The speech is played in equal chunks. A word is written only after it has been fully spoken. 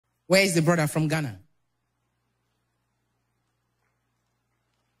Where is the brother from Ghana?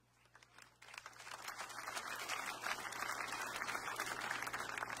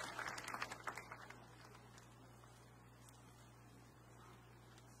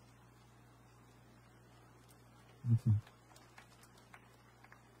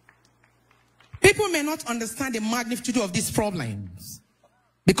 People may not understand the magnitude of these problems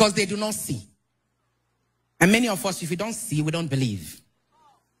because they do not see. And many of us, if we don't see, we don't believe.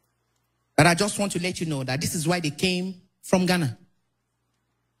 But I just want to let you know that this is why they came from Ghana.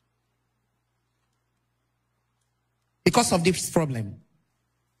 Because of this problem,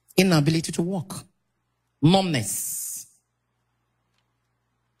 inability to walk, numbness.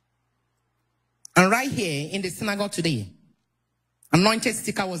 And right here in the synagogue today, Anointed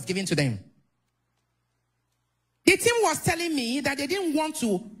sticker was given to them. The team was telling me that they didn't want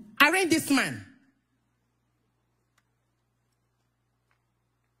to arrange this man.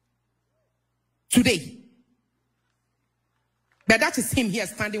 Today. But that is him here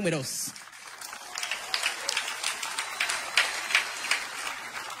standing with us.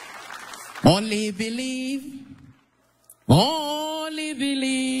 Only believe. Only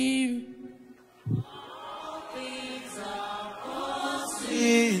believe. All things are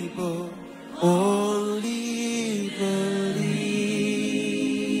possible. Only believe.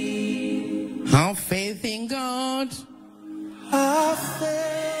 Have faith in God. Have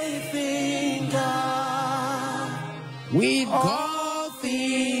faith in God. With God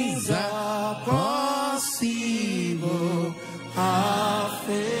things are possible. Have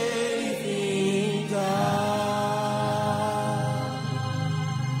faith in God.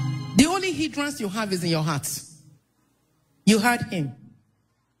 The only hindrance you have is in your heart. You heard him.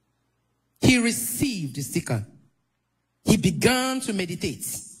 He received the sticker. He began to meditate.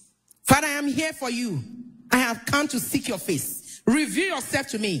 Father, I am here for you. I have come to seek your face. Reveal yourself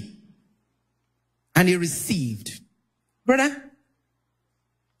to me. And he received. Brother,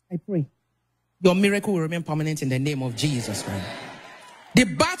 I pray your miracle will remain permanent in the name of Jesus Christ. The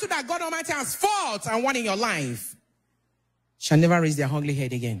battle that God Almighty has fought and won in your life shall never raise their ugly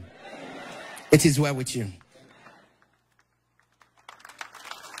head again. It is well with you.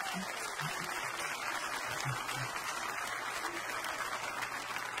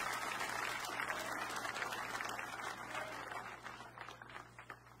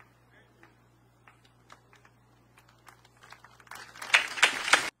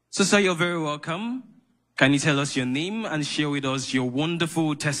 Sister, you're very welcome. Can you tell us your name and share with us your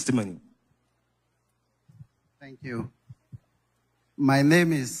wonderful testimony? Thank you. My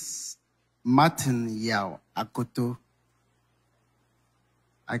name is Martin Yao Akoto.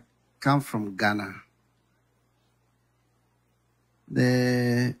 I come from Ghana.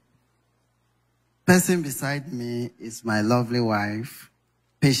 The person beside me is my lovely wife,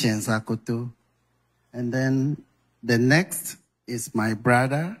 Patience Akoto. And then the next is my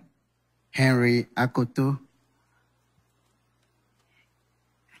brother, Henry Akoto.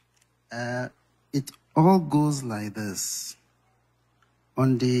 It all goes like this.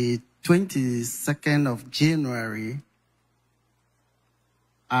 On the 22nd of January,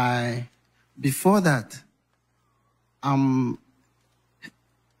 before that, I'm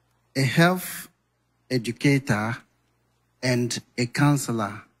a health educator and a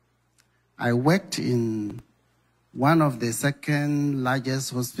counselor. I worked in one of the second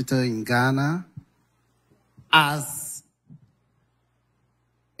largest hospitals in Ghana as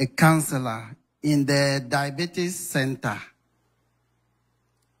a counselor in the diabetes center.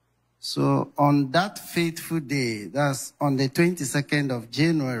 So on that fateful day, that's on the 22nd of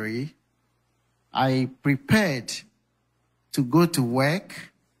January, I prepared to go to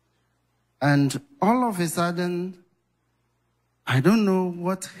work, and all of a sudden, I don't know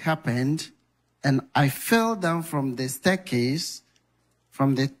what happened, and I fell down from the staircase,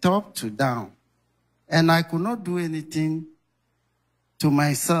 from the top to down. And I could not do anything to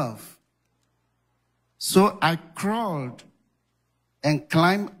myself. So I crawled and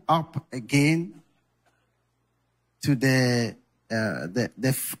climbed up again to the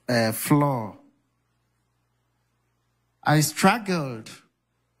floor. I struggled,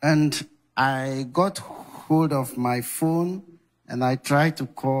 and I got hold of my phone, and I tried to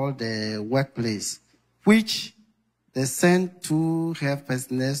call the workplace, which they sent 2 health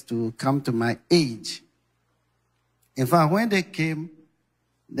personnel to come to my aid. In fact, when they came,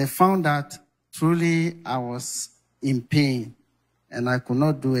 they found that truly I was in pain and I could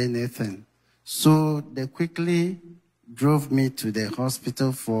not do anything. So they quickly drove me to the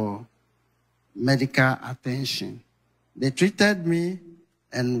hospital for medical attention. They treated me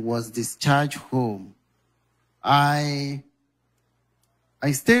and was discharged home. I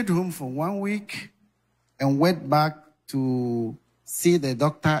I stayed home for 1 week and went back to see the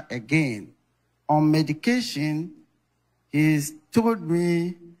doctor again. On medication, he told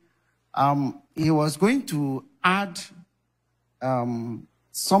me he was going to add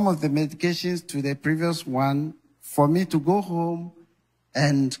some of the medications to the previous one for me to go home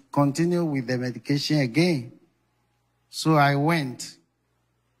and continue with the medication again. So I went.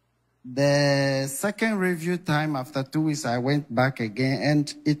 The second review time, after 2 weeks, I went back again,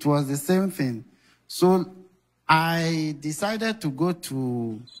 and it was the same thing. So I decided to go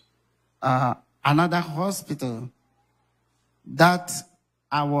to another hospital that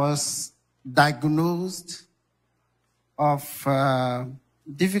I was diagnosed of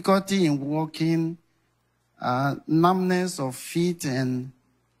difficulty in walking, numbness of feet and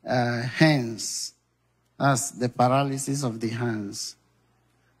hands. That's the paralysis of the hands.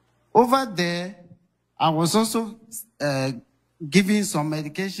 Over there, I was also giving some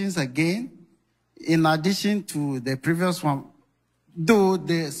medications again, in addition to the previous one, though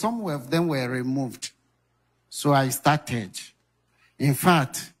some of them were removed. So I started. In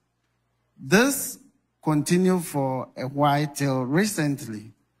fact, this continued for a while till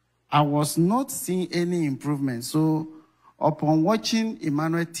recently. I was not seeing any improvement. So upon watching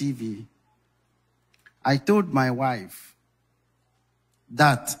Emmanuel TV, I told my wife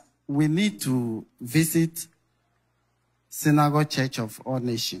that we need to visit Synagogue Church of All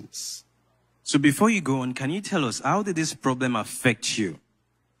Nations. So before you go on, can you tell us, how did this problem affect you?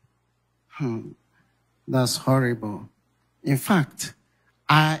 That's horrible. In fact,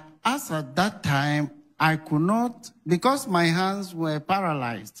 as at that time, I could not, because my hands were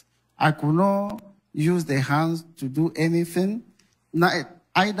paralyzed, I could not use the hands to do anything,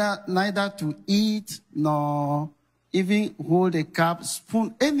 neither to eat, nor even hold a cup,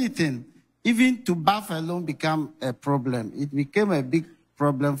 spoon, anything. Even to bath alone became a problem. It became a big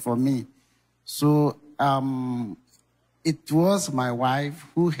problem for me. So it was my wife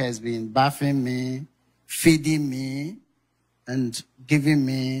who has been bathing me, feeding me, and giving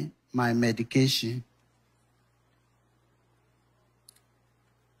me my medication.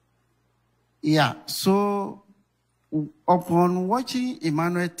 Yeah, so upon watching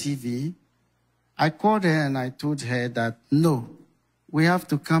Emmanuel TV, I called her and I told her that, no, we have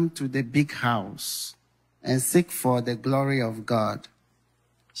to come to the big house and seek for the glory of God.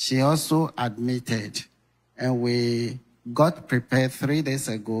 She also admitted, and we got prepared 3 days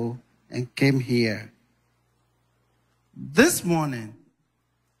ago and came here. This morning,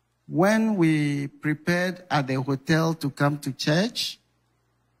 when we prepared at the hotel to come to church,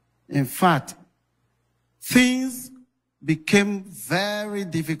 in fact, things became very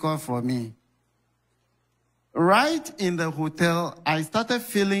difficult for me. Right in the hotel, I started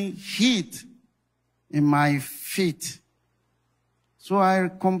feeling heat in my feet. So I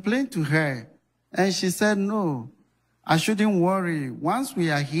complained to her, and she said, no, I shouldn't worry. Once we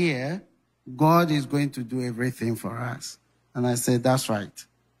are here, God is going to do everything for us. And I said, that's right.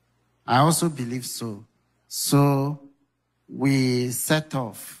 I also believe so. So we set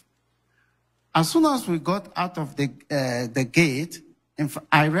off. As soon as we got out of the gate,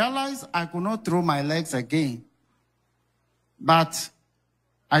 I realized I could not throw my legs again. But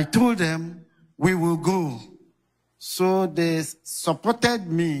I told them, we will go. So they supported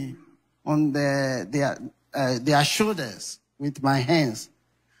me on their shoulders with my hands.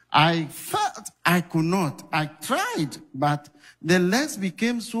 I felt I could not. I tried, but the legs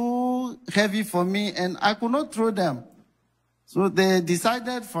became so heavy for me and I could not throw them. So they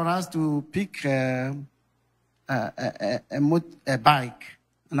decided for us to pick a bike.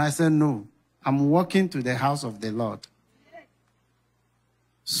 And I said, no, I'm walking to the house of the Lord.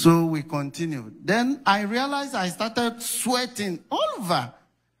 So we continued. Then I realized I started sweating all over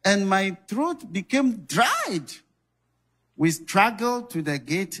and my throat became dried. We struggled to the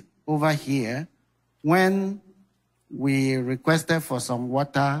gate over here when we requested for some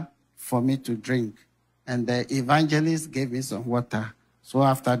water for me to drink. And the evangelist gave me some water. So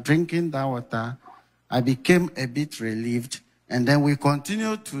after drinking that water, I became a bit relieved. And then we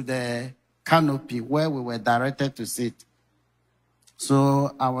continued to the canopy where we were directed to sit.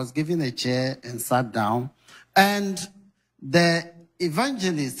 So I was given a chair and sat down. And the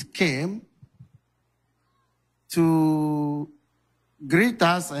evangelist came to greet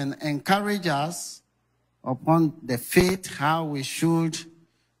us and encourage us upon the faith, how we should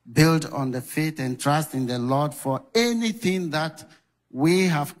build on the faith and trust in the Lord for anything that we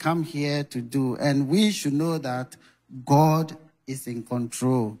have come here to do. And we should know that God is in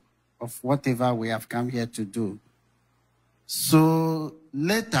control of whatever we have come here to do. So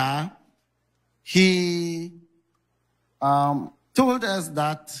later, he told us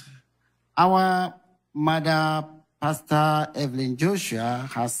that our mother, Pastor Evelyn Joshua,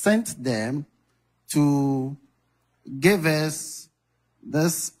 has sent them to give us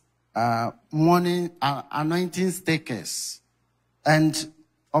this morning anointing stickers. And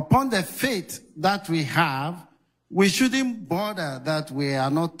upon the faith that we have, we shouldn't bother that we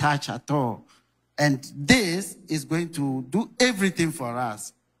are not touched at all. And this is going to do everything for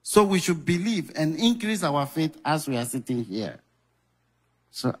us. So we should believe and increase our faith as we are sitting here.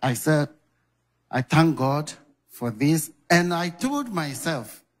 So I said, I thank God for this. And I told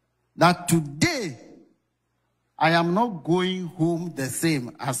myself that today, I am not going home the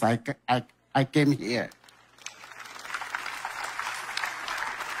same as I came here.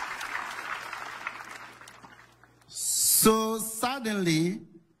 So suddenly,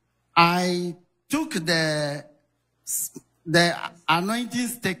 I took the anointing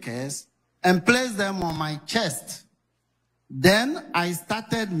stickers and placed them on my chest. Then I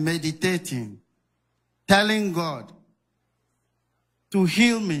started meditating, telling God to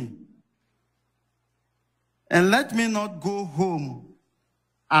heal me and let me not go home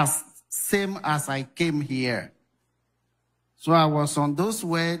as same as I came here. So I was on those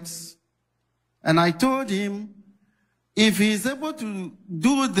words, and I told him, if he is able to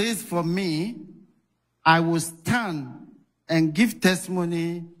do this for me, I will stand and give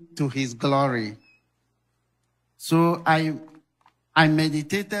testimony to his glory. So I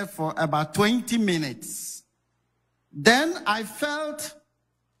meditated for about 20 minutes. Then I felt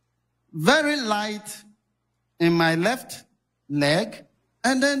very light in my left leg,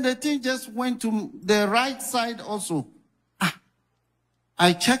 and then the thing just went to the right side also.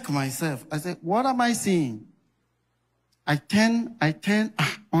 I checked myself. I said, what am I seeing? I turn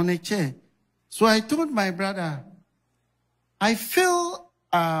on a chair. So I told my brother, I feel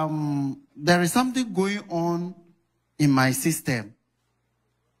there is something going on in my system.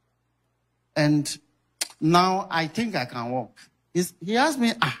 And now I think I can walk. He asked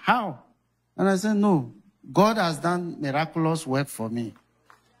me, how? And I said, no, God has done miraculous work for me.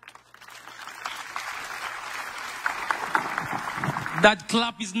 That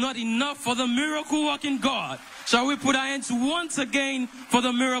clap is not enough for the miracle working God. Shall we put our hands once again for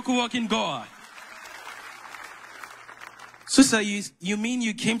the miracle working God? Sister, you mean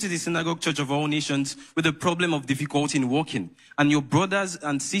you came to the Synagogue Church of All Nations with a problem of difficulty in walking, and your brothers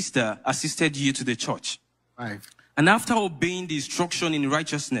and sister assisted you to the church? Right. And after obeying the instruction in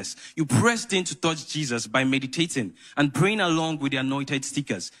righteousness, you pressed in to touch Jesus by meditating and praying along with the anointed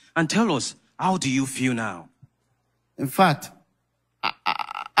stickers. And tell us, how do you feel now? In fact,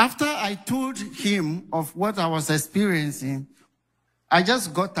 after I told him of what I was experiencing, I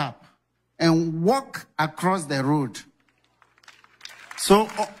just got up and walked across the road. So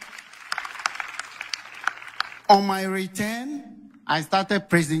on my return, I started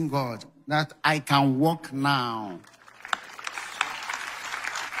praising God that I can walk now.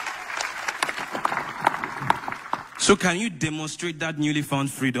 So can you demonstrate that newly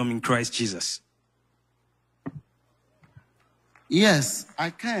found freedom in Christ Jesus? Yes, I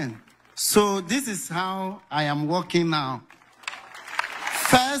can. So this is how I am walking now.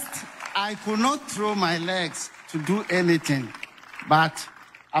 First, I could not throw my legs to do anything. But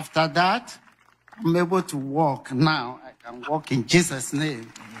after that, I'm able to walk now. I can walk in Jesus'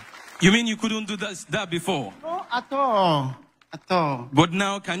 name. You mean you couldn't do that before? No, at all. At all. But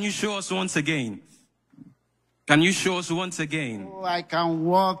now, can you show us once again? Can you show us once again? Oh, I can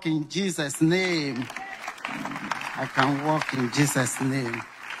walk in Jesus' name. I can walk in Jesus' name.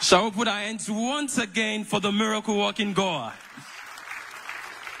 Shall we put our hands once again for the miracle working God?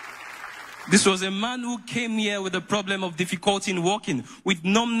 This was a man who came here with a problem of difficulty in walking, with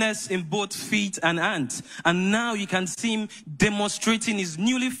numbness in both feet and hands. And now you can see him demonstrating his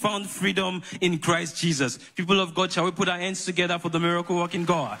newly found freedom in Christ Jesus. People of God, shall we put our hands together for the miracle working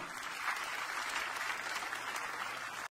God?